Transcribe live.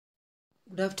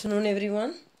Good afternoon,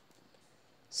 everyone.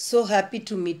 So happy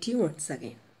to meet you once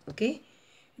again. Okay,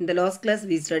 in the last class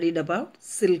we studied about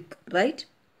silk, right?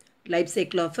 Life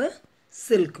cycle of a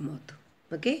silk moth.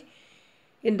 Okay,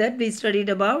 in that we studied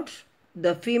about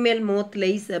the female moth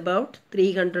lays about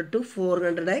 300 to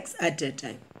 400 eggs at a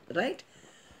time, right?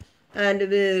 And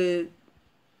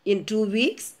in 2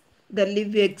 weeks, the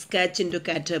live eggs catch into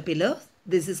caterpillar.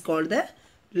 This is called the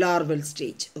larval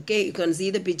stage. Okay, you can see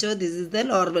the picture. This is the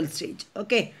larval stage.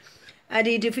 Okay, and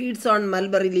it feeds on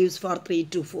mulberry leaves for 3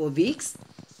 to 4 weeks.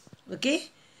 Okay,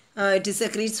 it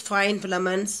secretes fine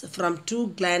filaments from two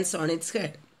glands on its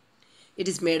head. It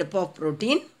is made up of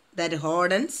protein that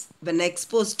hardens when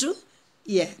exposed to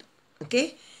air.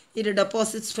 Okay, it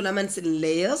deposits filaments in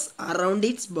layers around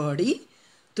its body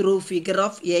through figure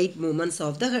of 8 movements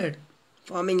of the head,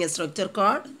 forming a structure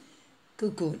called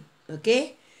cocoon.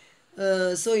 Okay,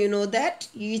 so you know that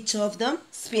each of them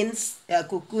spins a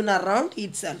cocoon around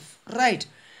itself, right?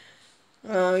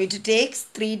 It takes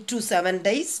 3 to 7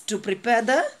 days to prepare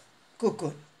the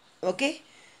cocoon. Okay,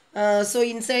 so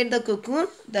inside the cocoon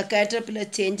the caterpillar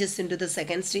changes into the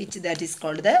second stage, that is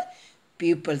called the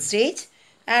pupal stage,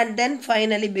 and then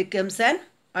finally becomes an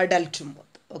adult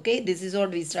moth. Okay, this is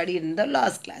what we studied in the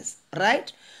last class,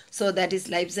 right? So that is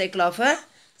life cycle of a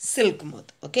silk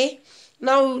moth. Okay,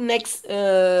 now next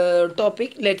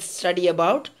topic, let's study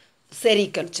about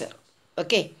sericulture.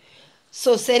 Okay,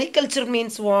 so sericulture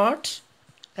means what?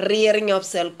 Rearing of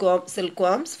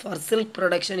silkworms for silk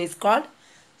production is called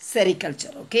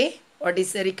sericulture. Okay, what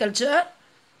is sericulture?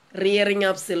 Rearing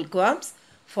of silkworms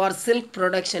for silk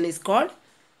production is called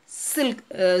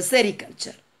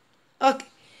sericulture. Okay,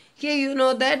 here you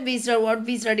know that what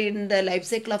we studied in the life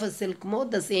cycle of a silk moth,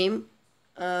 the same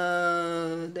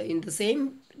in the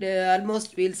same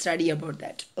almost we'll study about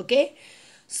that. Okay,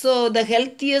 so the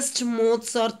healthiest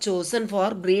moths are chosen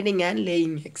for breeding and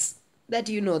laying eggs, that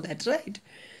you know that, right?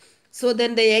 So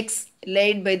then the eggs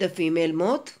laid by the female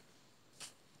moth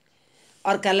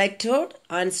are collected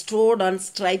and stored on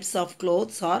strips of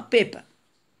clothes or paper.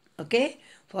 Okay,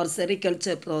 for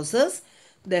sericulture process,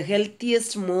 the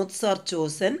healthiest moths are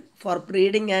chosen for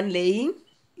breeding and laying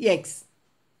eggs.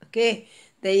 Okay,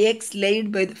 the eggs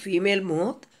laid by the female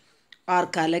moth are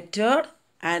collected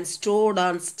and stored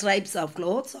on strips of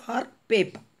clothes or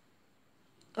paper.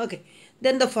 Okay,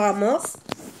 then the farmers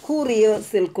who rear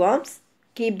silkworms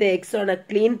keep the eggs on a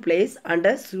clean place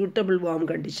under suitable warm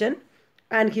condition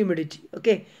and humidity.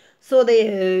 Okay, so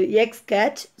the eggs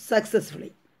catch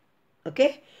successfully.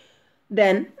 Okay,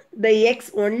 then the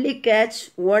eggs only catch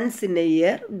once in a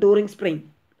year during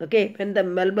spring. Okay, when the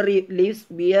mulberry leaves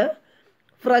bear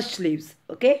fresh leaves.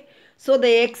 Okay, so the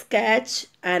eggs catch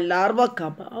and larvae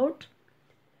come out.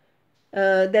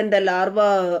 Then the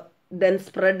larva then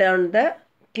spread on the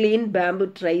clean bamboo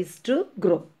trays to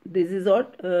grow. This is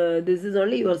what this is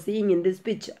only you are seeing in this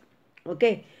picture.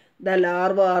 Okay, the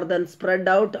larvae are then spread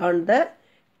out on the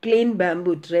clean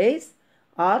bamboo trays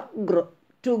or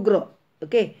grow.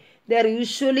 Okay, they are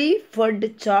usually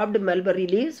fed chopped mulberry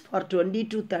leaves for 20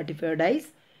 to 35 days,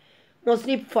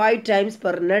 mostly 5 times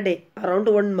per day, around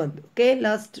 1 month. Okay,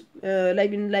 last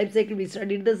like in life cycle we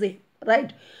studied the same,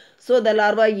 right? So the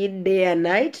larvae eat day and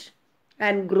night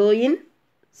and grow in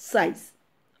size.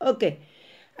 Okay,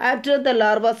 after the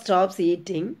larva stops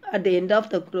eating at the end of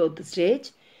the growth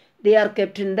stage, they are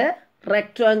kept in the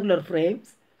rectangular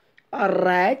frames or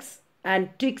racks, and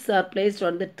twigs are placed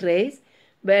on the trays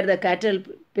where the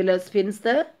caterpillar spins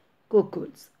the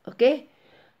cocoons. Okay,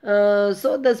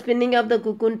 so the spinning of the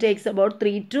cocoon takes about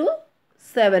 3 to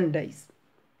 7 days.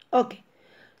 Okay,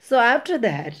 so after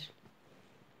that,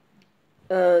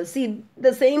 see,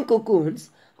 the same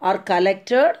cocoons are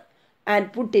collected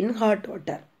and put in hot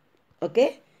water.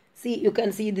 Okay, see, you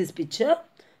can see this picture.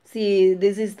 See,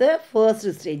 this is the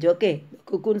first stage. Okay, the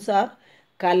cocoons are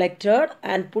collected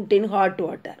and put in hot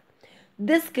water.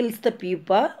 This kills the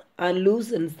pupa and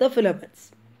loosens the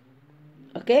filaments.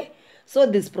 Okay, so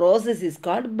this process is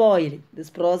called boiling.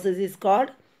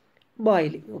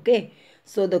 Okay,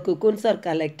 so the cocoons are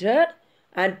collected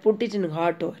and put it in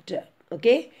hot water.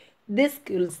 Okay, this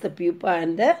kills the pupa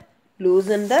and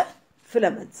loosen the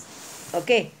filaments.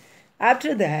 Okay,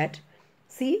 after that,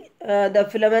 see, the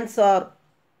filaments are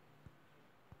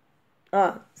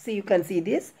see, you can see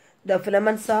this, the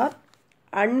filaments are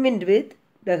unwind with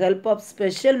the help of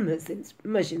special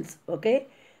machines. Okay,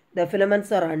 the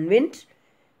filaments are unwind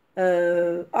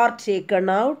are taken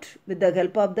out with the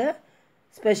help of the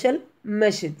special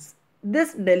machines.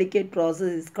 This delicate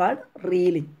process is called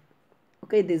reeling.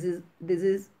 Okay, this is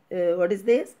what is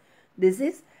this? This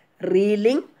is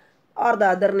reeling, or the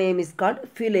other name is called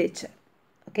filature.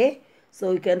 Okay,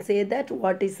 So you can say that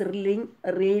what is reeling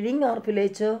or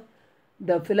filature?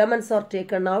 The filaments are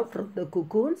taken out from the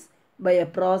cocoons by a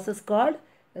process called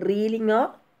reeling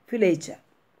or filature.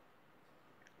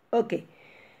 Okay,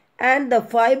 and the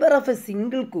fiber of a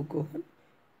single cocoon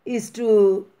is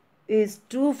too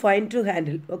fine to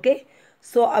handle. Okay,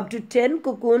 so up to 10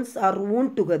 cocoons are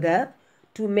wound together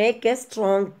to make a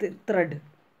strong thread.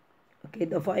 Okay,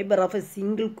 the fiber of a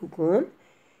single cocoon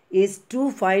is too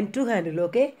fine to handle.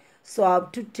 Okay, so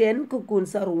up to 10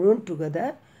 cocoons are wound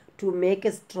together to make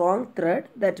a strong thread.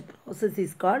 That process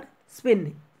is called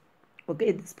spinning.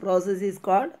 Okay, this process is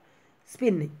called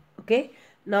spinning. Okay,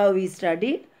 now we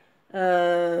studied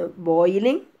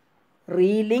boiling,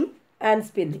 reeling and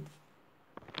spinning.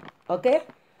 Okay,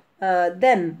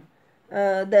 then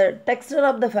the texture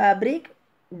of the fabric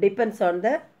depends on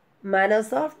the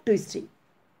manners of twisting.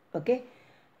 Okay,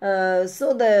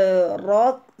 so the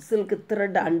raw silk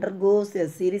thread undergoes a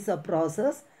series of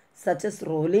processes such as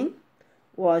rolling,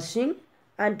 washing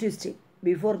and twisting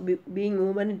before being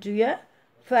woven into a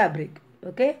fabric.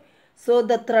 Okay, so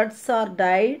the threads are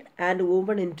dyed and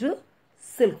woven into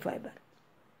silk fiber.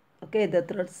 Okay, the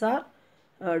threads are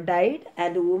dyed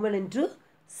and woven into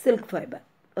silk fiber.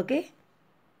 Okay,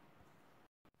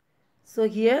 so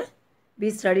here we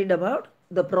studied about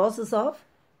the process of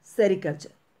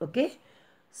sericulture. Okay,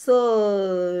 so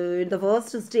in the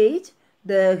first stage,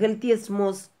 the healthiest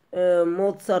moths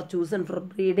are chosen for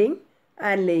breeding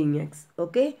and laying eggs.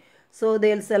 Okay, so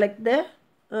they'll select the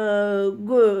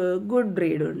good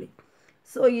breed only.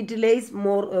 So it lays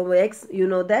more eggs. You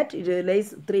know that it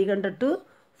lays 300 to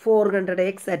 400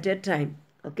 eggs at a time.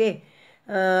 Okay,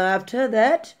 after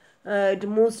that it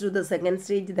moves to the second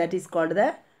stage, that is called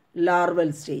the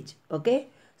larval stage. Okay,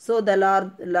 so the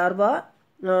larva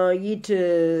eat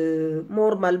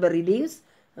more mulberry leaves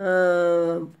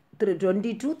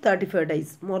 20 to 35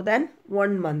 days, more than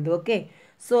 1 month. Okay,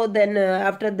 so then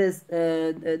after this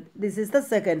this is the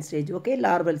second stage. Okay,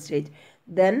 larval stage.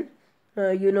 Then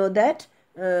you know that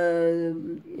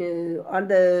on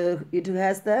the it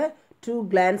has the two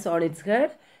glands on its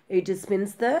head. It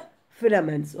spins the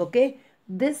filaments. Okay,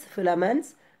 this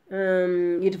filaments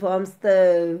it forms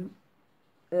the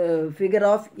figure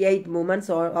of 8 movements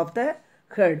of the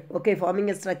head. Okay, forming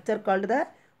a structure called the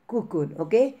cocoon.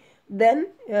 Okay, then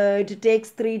it takes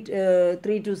 3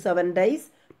 to 7 days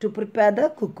to prepare the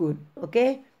cocoon.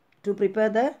 Okay, to prepare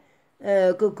the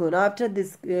cocoon. After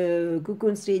this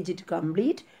cocoon stage it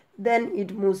complete, then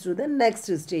it moves to the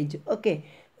next stage. Okay,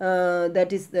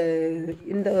 that is the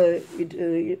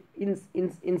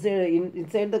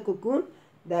inside the cocoon,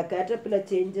 the caterpillar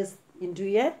changes into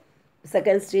a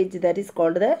second stage, that is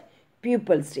called the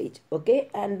pupal stage. Okay,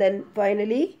 and then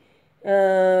finally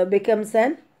becomes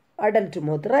an adult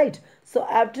moth, right? So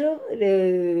after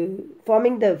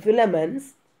forming the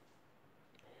filaments,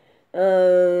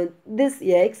 this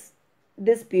eggs,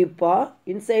 this pupa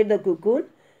inside the cocoon,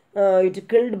 it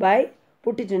killed by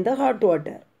put it in the hot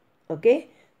water. Okay,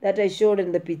 that I showed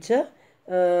in the picture,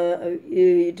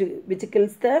 which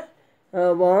kills the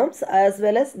worms as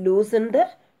well as loosen the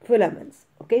filaments.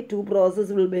 Okay, two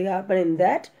processes will be happen in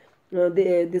that.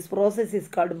 This process is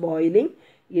called boiling.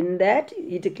 In that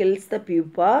it kills the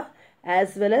pupa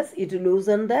as well as it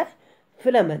loosens the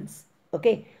filaments.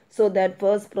 Okay, so that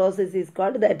first process is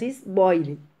called, that is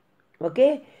boiling.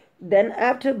 Okay, then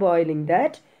after boiling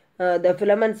that the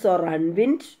filaments are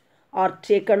unwound or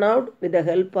taken out with the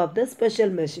help of the special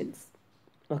machines.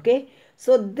 Okay,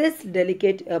 so this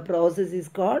delicate process is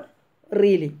called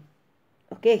reeling.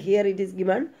 Okay, here it is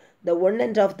given, the one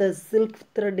end of the silk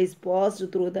thread is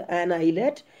passed through an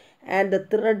eyelet and the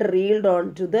thread reeled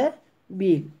onto the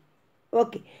bead.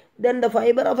 Okay, then the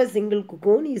fiber of a single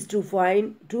cocoon is too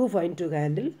fine to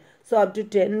handle, so up to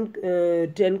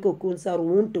 10 cocoons are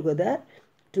wound together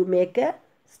to make a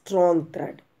strong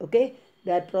thread. Okay,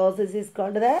 that process is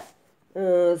called the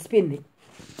spinning.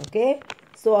 Okay,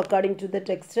 so according to the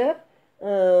texture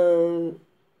of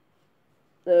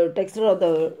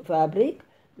the fabric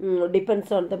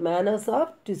depends on the manners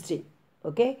of twisting.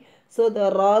 Okay, so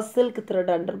the raw silk thread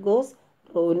undergoes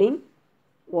rolling,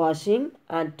 washing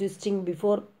and twisting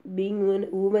before being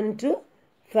woven into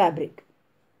fabric.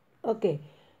 Okay,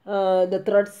 the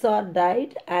threads are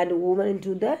dyed and woven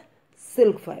into the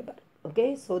silk fiber.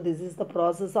 Okay, so this is the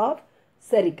process of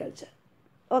sericulture.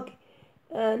 Okay,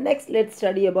 next let's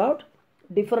study about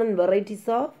different varieties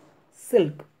of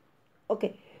silk.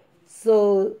 Okay,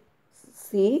 so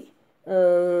see,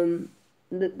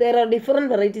 there are different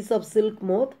varieties of silk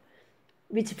moth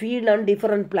which feed on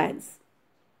different plants.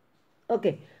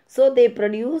 Okay, so they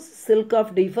produce silk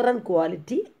of different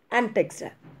quality and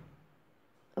texture.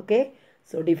 Okay,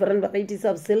 So different varieties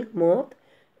of silk moth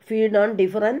feed on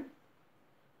different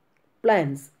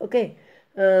plants. Okay,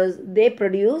 they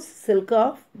produce silk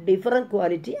of different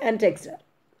quality and texture.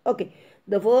 Okay,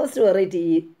 the first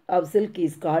variety of silk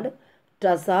is called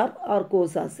Tassar or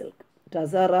Kosa silk.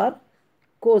 Tassar or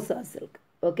Kosa silk.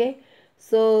 Okay,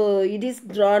 so it is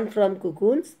drawn from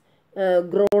cocoons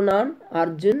grown on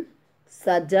Arjun,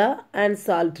 Saja, and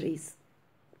sal trees.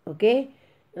 Okay,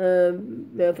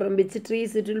 from which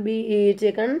trees it will be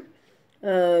taken?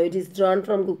 It is drawn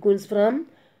from cocoons from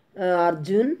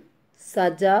Arjun,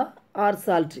 Saja, or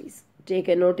sal trees. Take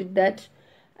a note of that.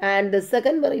 And the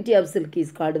second variety of silk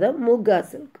is called the Muga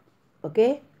silk.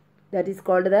 Okay, that is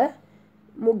called the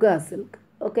Muga silk.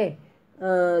 Okay,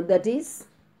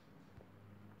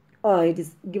 it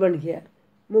is given here.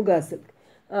 Muga silk.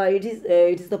 It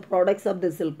is the products of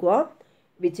the silkworm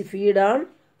which feed on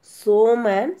som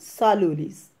and salu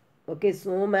leaves. Okay,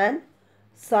 som and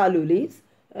salu leaves.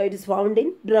 It is found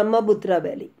in Brahmaputra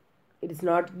Valley. It is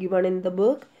not given in the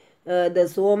book. The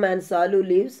som and salu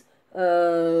leaves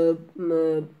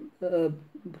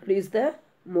produce the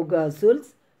Muga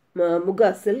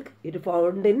silk. It is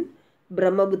found in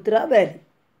Brahmaputra Valley.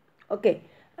 Okay,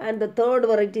 and the third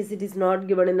variety it is not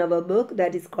given in our book,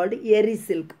 that is called Eri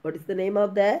silk. What is the name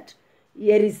of that?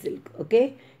 Eri silk.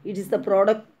 Okay, it is the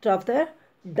product of the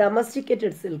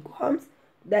domesticated silkworms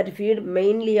that feed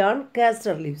mainly on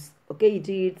castor leaves. Okay, it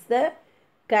eats the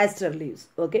castor leaves.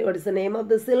 Okay, what is the name of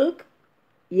the silk?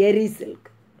 Eri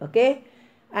silk. Okay,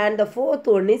 and the fourth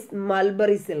one is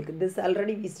mulberry silk. This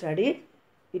already we studied.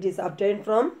 It is obtained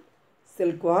from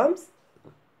silkworms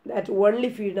that only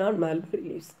feed on mulberry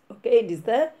leaves. Okay, it is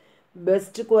the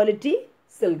best quality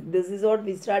silk. This is what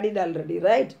we studied already,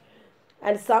 right?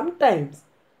 And sometimes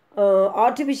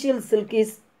artificial silk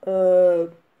is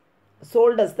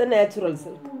sold as the natural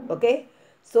silk. Okay,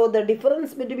 so the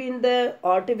difference between the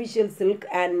artificial silk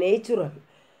and natural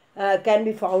can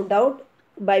be found out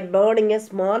by burning a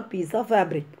small piece of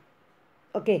fabric.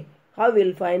 Okay, how we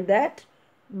will find that?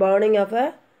 Burning of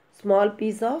a small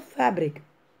piece of fabric.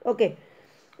 Okay,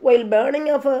 while burning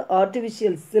of a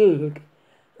artificial silk,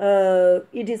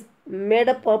 it is made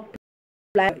up of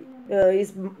plant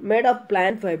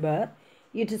fiber.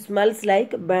 It smells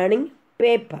like burning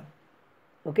paper.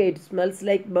 Okay, it smells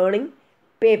like burning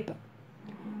paper.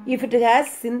 If it has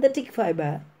synthetic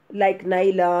fiber like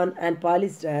nylon and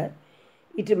polyester,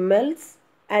 it melts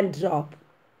and drop.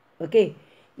 Okay,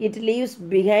 it leaves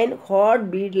behind hard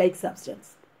bead-like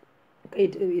substance. Okay,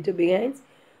 it behinds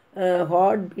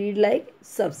hard bead-like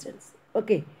substance.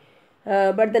 Okay,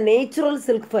 but the natural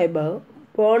silk fiber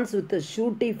burns with a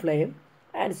shooty flame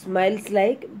and smells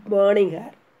like burning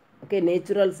hair. Okay,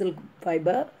 natural silk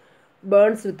fiber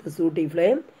burns with a shooty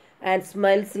flame and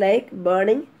smells like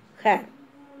burning hair.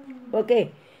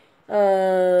 Okay,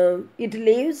 it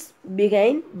leaves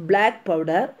behind black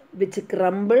powder which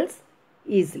crumbles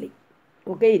easily.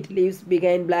 Okay, it leaves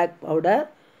behind black powder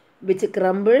which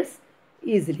crumbles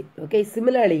easily. Okay,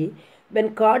 similarly,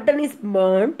 when cotton is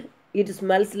burnt, it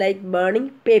smells like burning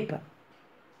paper.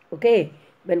 Okay,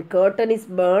 when cotton is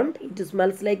burnt, it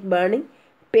smells like burning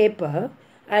paper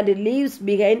and it leaves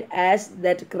behind ash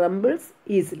that crumbles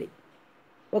easily.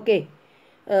 Okay,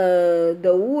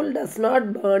 the wool does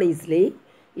not burn easily.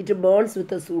 It burns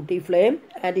with a sooty flame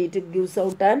and it gives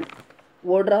out an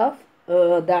odor of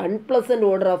the unpleasant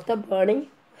odor of the burning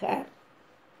hair.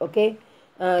 Okay,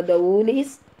 the wool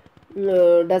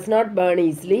does not burn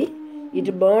easily.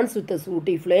 It burns with a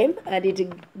sooty flame and it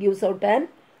gives out an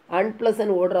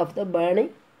unpleasant odor of the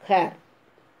burning hair.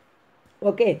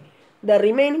 Okay, the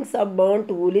remainings of burnt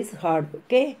wool is hard.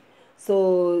 Okay,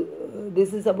 so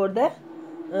this is about the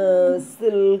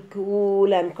silk,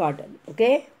 wool and cotton.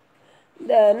 Okay,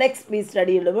 the next we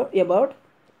studied about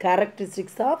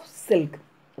characteristics of silk.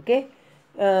 Okay,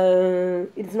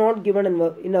 it's not given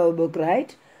in our book,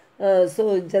 right?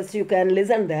 So just you can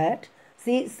listen that.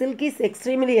 See, silk is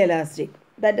extremely elastic.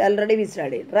 That already we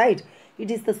studied, right?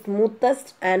 It is the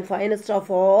smoothest and finest of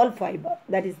all fiber.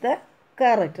 That is the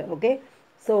character. Okay,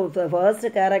 so the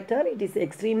first character, it is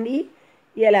extremely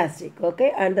elastic.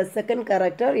 Okay, and the second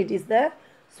character, it is the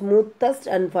smoothest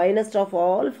and finest of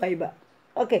all fiber.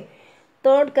 Okay,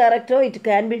 third character, it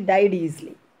can be dyed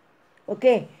easily.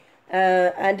 Okay,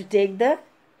 and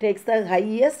takes the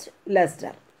highest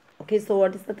luster. Okay, so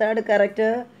what is the third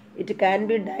character? It can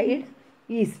be dyed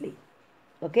easily.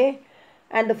 Okay,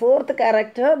 and the fourth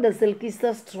character, the silk is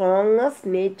the strongest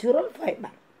natural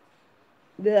fiber.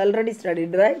 We already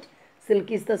studied, right?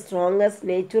 Silk is the strongest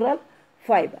natural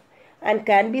fiber and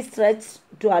can be stretched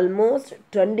to almost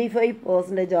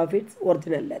 25% of its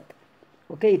original length.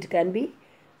 Okay, it can be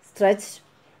stretched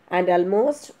and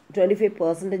almost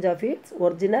 25% of its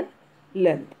original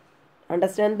length.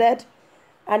 Understand that?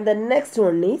 And the next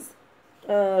one is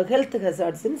health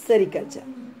hazards in sericulture.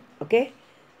 Okay,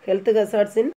 health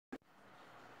hazards in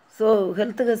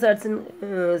health hazards in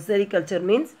sericulture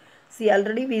means, see,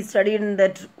 already we studied in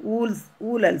that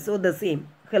wool also the same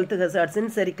health hazards in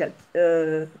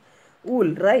sericulture,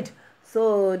 wool, right?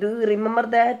 So do you remember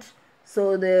that?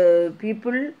 So the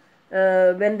people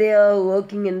when they are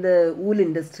working in the wool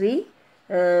industry,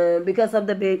 because of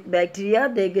the bacteria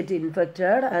they get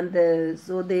infected, and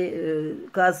so they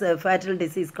cause a fatal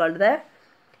disease called the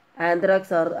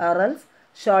anthrax or else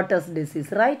shortest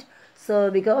disease, right? So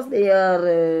because they are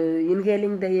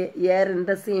inhaling the air in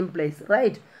the same place,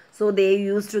 right? So they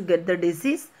used to get the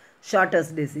disease,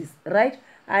 shortest disease, right?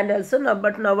 And also now,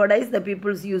 but nowadays the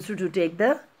people used to take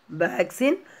the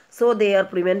vaccine, so they are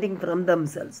preventing from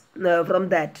themselves from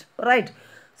that, right?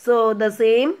 So the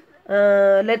same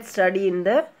let's study in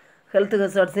the health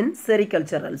hazards in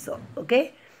sericulture also.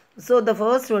 Okay, so the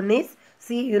first one is,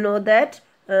 see, you know that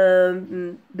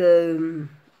the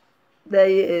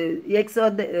eggs or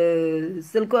the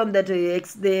silkworm, that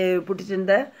eggs they put it in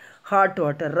the hot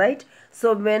water, right?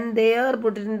 So when they are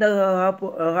put in the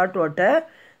hot water,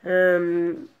 they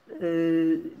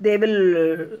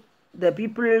will the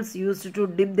peoples used to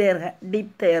dip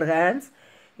their hands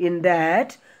in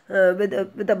that,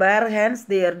 with the bare hands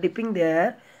they are dipping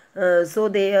there, so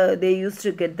they used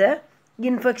to get the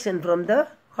infection from the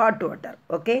hot water.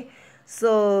 Okay,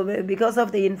 so because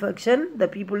of the infection the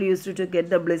people used to get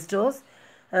the blisters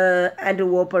and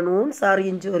open wounds or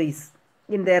injuries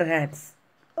in their hands.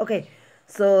 Okay,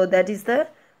 so that is the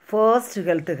first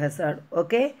health hazard.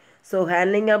 Okay, so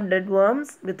handling of dead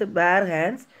worms with bare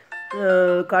hands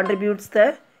contributes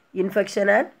the infection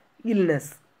and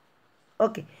illness.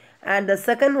 Okay, and the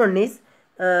second one is,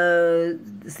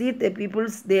 see, the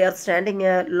peoples they are standing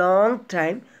a long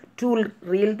time to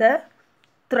reel the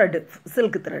thread,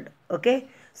 silk thread. Okay,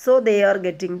 so they are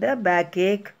getting the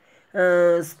backache,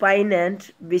 spine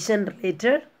and vision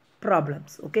related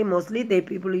problems. Okay, mostly they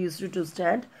people used to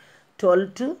stand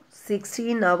 12 to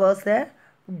 16 hours a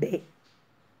day.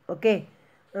 Okay,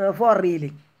 for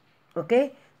reeling.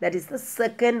 Okay, that is the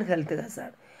second health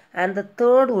hazard. And the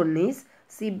third one is,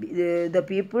 see, the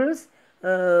peoples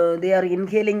they are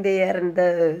inhaling the air in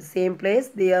the same place,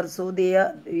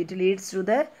 it leads to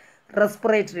the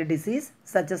respiratory disease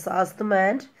such as asthma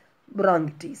and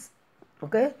bronchitis.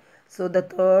 Okay, so the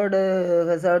third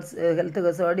health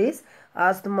hazard is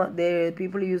asthma. The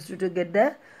people used to get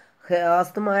the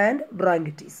asthma and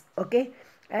bronchitis. Okay,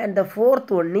 and the fourth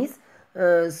one is,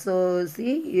 so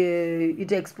see,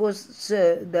 it exposes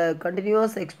the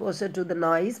continuous exposure to the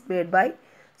noise made by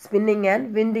spinning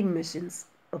and winding machines.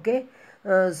 Okay,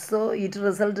 so it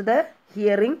result the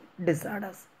hearing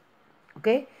disorders.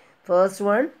 Okay, first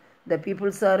one, the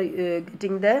peoples are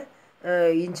getting the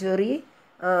injury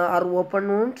or open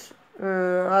wound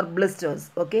or blisters.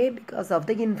 Okay, because of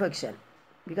the infection,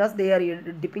 because they are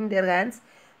dipping their hands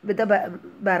with the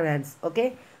bare hands.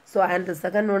 Okay, so and the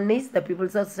second one is, the people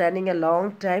are standing a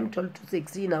long time, 12 to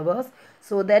 16 hours,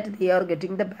 so that they are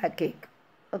getting the backache.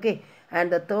 Okay,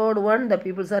 and the third one, the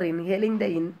people are inhaling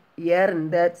the air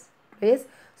in that place,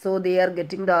 so they are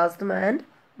getting the asthma and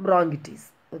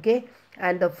bronchitis. Okay,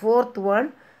 and the fourth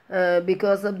one,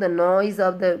 because of the noise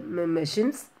of the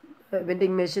machines,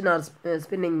 vending machine or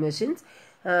spinning machines,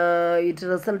 it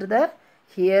result the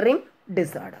hearing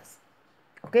disorders.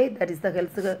 Okay, that is the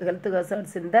health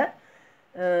hazards in the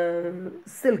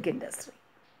silk industry.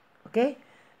 Okay,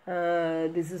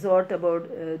 this is what about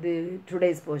the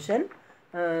today's portion.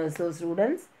 So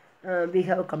students, we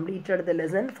have completed the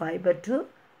lesson fiber to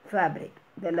fabric.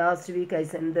 The last week I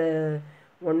sent the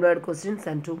one word questions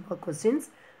and 2 more questions.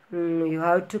 You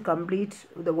have to complete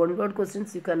the one word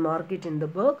questions. You can mark it in the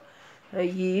book.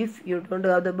 If you don't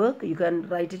have the book, you can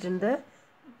write it in the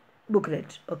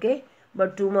booklet. Okay,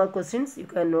 but 2 more questions you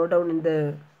can note down in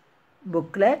the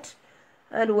booklet,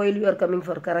 and while you are coming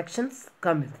for corrections,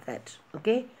 come with that.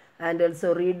 Okay, and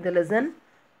also read the lesson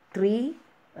 3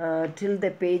 till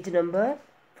the page number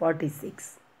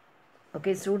 46.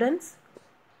 Okay students,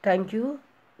 thank you.